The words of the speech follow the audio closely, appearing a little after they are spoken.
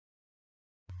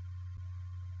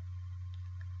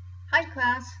Hi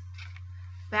class,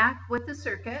 back with the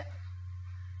circuit.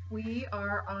 We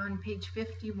are on page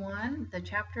 51. The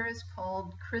chapter is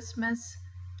called Christmas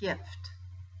Gift.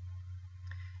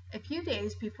 A few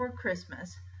days before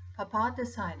Christmas, Papa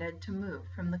decided to move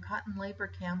from the cotton labor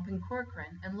camp in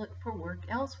Corcoran and look for work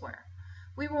elsewhere.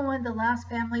 We were one of the last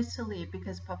families to leave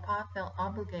because Papa felt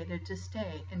obligated to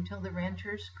stay until the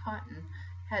ranchers' cotton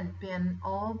had been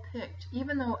all picked,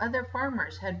 even though other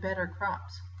farmers had better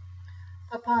crops.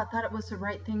 Papa thought it was the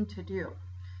right thing to do.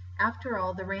 After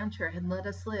all, the rancher had let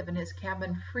us live in his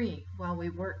cabin free while we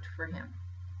worked for him.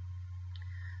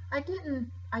 I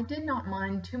did not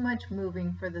mind too much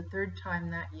moving for the third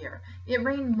time that year. It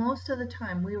rained most of the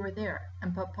time we were there,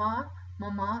 and Papa,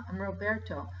 Mama, and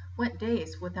Roberto went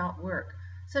days without work.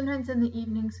 Sometimes in the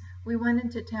evenings we went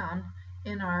into town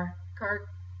in our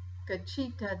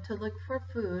carcachita to look for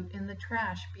food in the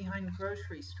trash behind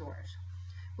grocery stores.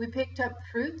 We picked up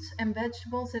fruits and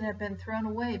vegetables that had been thrown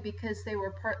away because they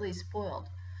were partly spoiled.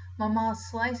 Mama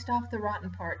sliced off the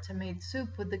rotten parts and made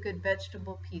soup with the good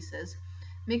vegetable pieces,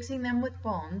 mixing them with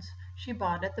bones she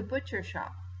bought at the butcher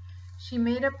shop. She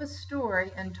made up a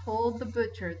story and told the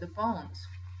butcher the bones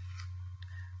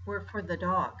were for the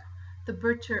dog. The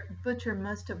butcher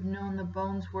must have known the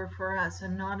bones were for us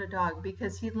and not a dog,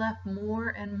 because he left more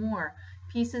and more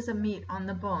pieces of meat on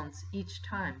the bones each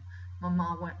time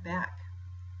Mama went back.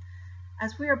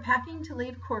 As we were packing to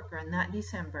leave Corcoran that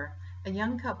December, a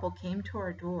young couple came to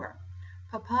our door.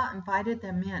 Papa invited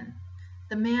them in.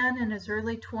 The man in his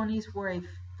early 20s wore a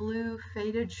blue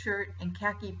faded shirt and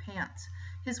khaki pants.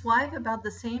 His wife, about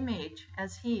the same age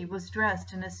as he, was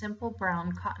dressed in a simple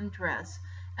brown cotton dress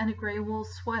and a gray wool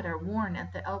sweater worn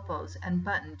at the elbows and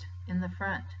buttoned in the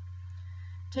front.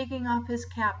 Taking off his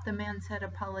cap, the man said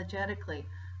apologetically,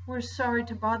 "We're sorry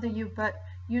to bother you, but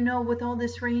you know, with all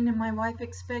this rain and my wife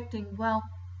expecting, well,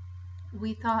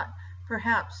 we thought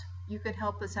perhaps you could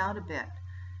help us out a bit."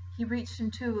 He reached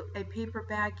into a paper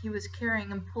bag he was carrying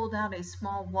and pulled out a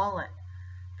small wallet.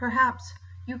 "Perhaps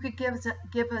you could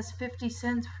give us 50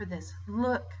 cents for this.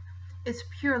 Look, it's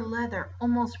pure leather,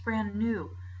 almost brand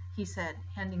new," he said,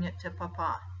 handing it to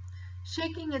Papa.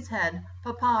 Shaking his head,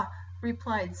 Papa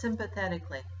replied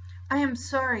sympathetically, "I am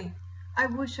sorry. I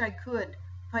wish I could,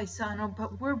 paisano,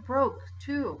 but we're broke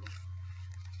too."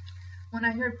 When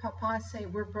I heard Papa say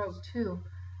we're broke too,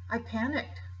 I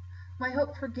panicked. My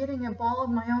hope for getting a ball of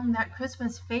my own that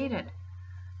Christmas faded,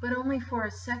 but only for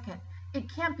a second. It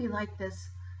can't be like this.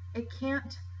 It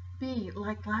can't be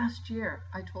like last year,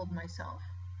 I told myself.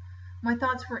 My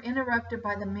thoughts were interrupted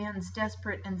by the man's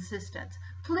desperate insistence.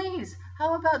 "Please,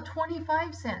 how about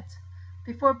 25 cents?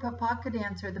 Before Papa could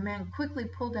answer, the man quickly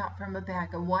pulled out from a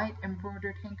bag a white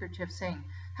embroidered handkerchief, saying,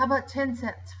 "How about 10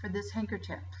 cents for this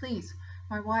handkerchief? Please,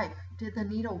 my wife did the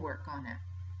needlework on it."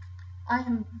 "I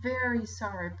am very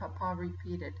sorry," Papa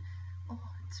repeated.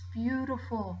 "Oh, it's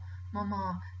beautiful,"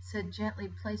 Mama said, gently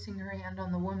placing her hand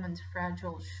on the woman's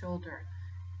fragile shoulder.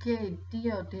 "Que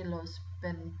Dio de los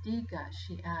bendiga,"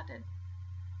 she added.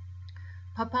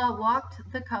 Papa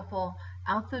walked the couple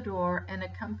out the door and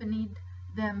accompanied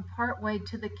them part way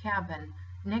to the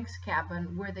next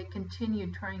cabin, where they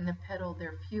continued trying to peddle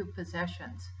their few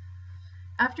possessions.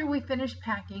 After we finished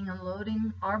packing and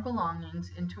loading our belongings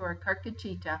into our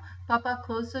carcachita, Papa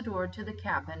closed the door to the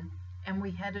cabin and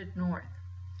we headed north.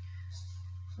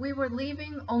 We were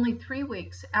leaving only 3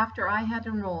 weeks after I had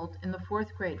enrolled in the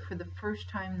 4th grade for the first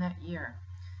time that year.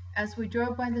 As we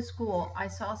drove by the school, I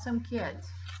saw some kids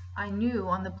I knew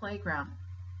on the playground.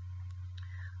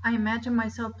 I imagined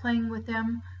myself playing with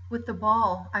them with the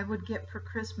ball I would get for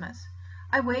Christmas.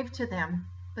 I waved to them,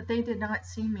 but they did not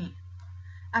see me.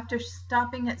 After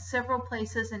stopping at several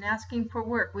places and asking for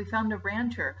work, we found a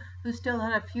rancher who still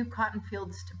had a few cotton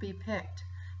fields to be picked.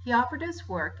 He offered us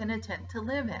work and a tent to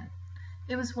live in.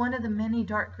 It was one of the many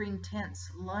dark green tents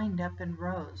lined up in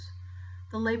rows.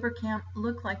 The labor camp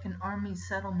looked like an army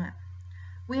settlement.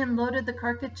 We unloaded the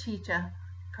carcachita,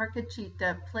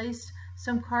 placed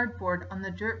some cardboard on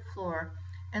the dirt floor,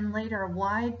 and laid our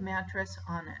wide mattress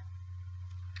on it.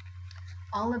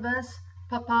 All of us,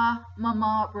 Papa,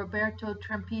 Mama, Roberto,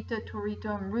 Trampita,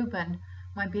 Torito, and Ruben,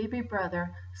 my baby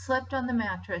brother, slept on the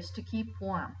mattress to keep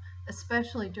warm,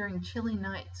 especially during chilly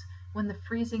nights when the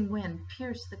freezing wind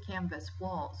pierced the canvas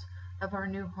walls of our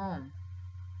new home.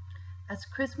 As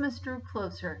Christmas drew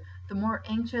closer, the more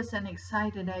anxious and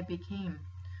excited I became.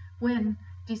 When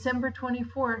December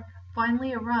 24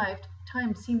 finally arrived,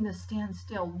 time seemed to stand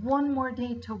still. One more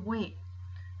day to wait,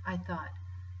 I thought.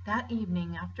 That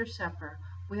evening, after supper,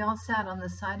 we all sat on the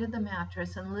side of the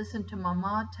mattress and listened to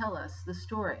Mama tell us the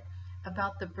story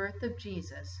about the birth of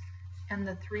Jesus and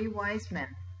the 3 wise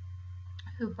men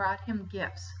who brought him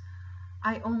gifts.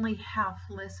 I only half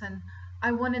listened.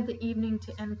 I wanted the evening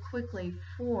to end quickly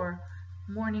for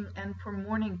morning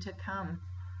to come.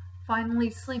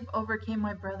 Finally, sleep overcame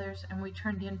my brothers, and we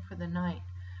turned in for the night.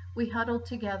 We huddled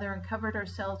together and covered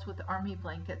ourselves with army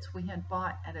blankets we had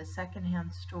bought at a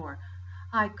second-hand store.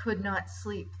 I could not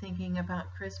sleep thinking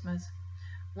about Christmas.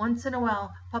 Once in a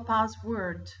while, Papa's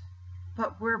words,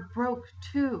 "But we're broke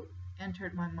too,"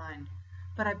 entered my mind,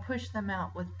 but I pushed them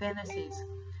out with fantasies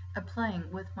of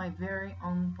playing with my very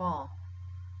own ball.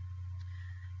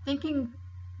 Thinking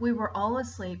we were all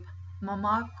asleep,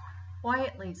 Mama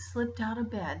quietly slipped out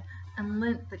of bed and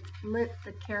lit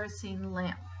the kerosene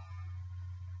lamp.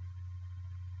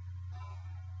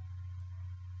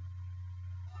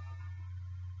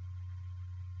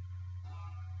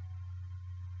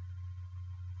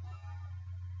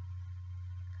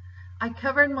 I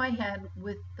covered my head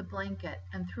with the blanket,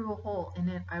 and through a hole in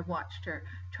it I watched her,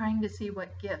 trying to see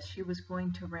what gifts she was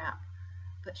going to wrap.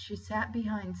 But she sat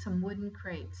behind some wooden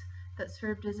crates that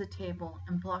served as a table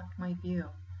and blocked my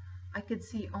view. I could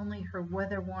see only her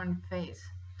weather-worn face.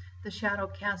 The shadow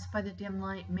cast by the dim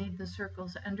light made the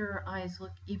circles under her eyes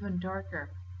look even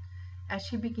darker. As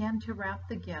she began to wrap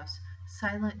the gifts,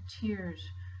 silent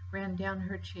tears ran down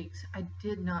her cheeks. I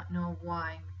did not know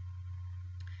why.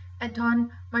 At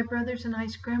dawn, my brothers and I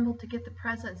scrambled to get the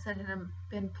presents that had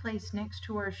been placed next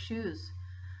to our shoes.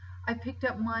 I picked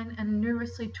up mine and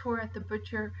nervously tore at the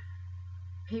butcher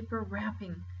paper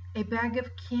wrapping. A bag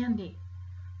of candy.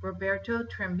 Roberto,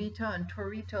 Trembito, and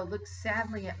Torito looked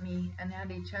sadly at me and at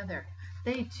each other.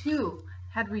 They, too,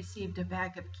 had received a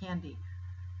bag of candy.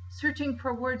 Searching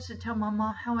for words to tell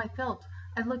Mama how I felt,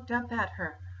 I looked up at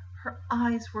her. Her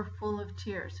eyes were full of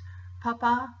tears.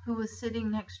 Papa, who was sitting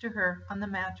next to her on the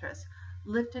mattress,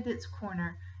 lifted its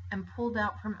corner and pulled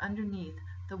out from underneath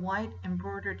the white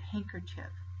embroidered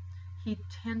handkerchief. He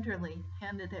tenderly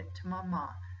handed it to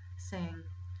Mama, saying,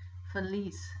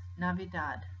 "Feliz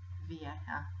Navidad,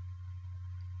 vieja."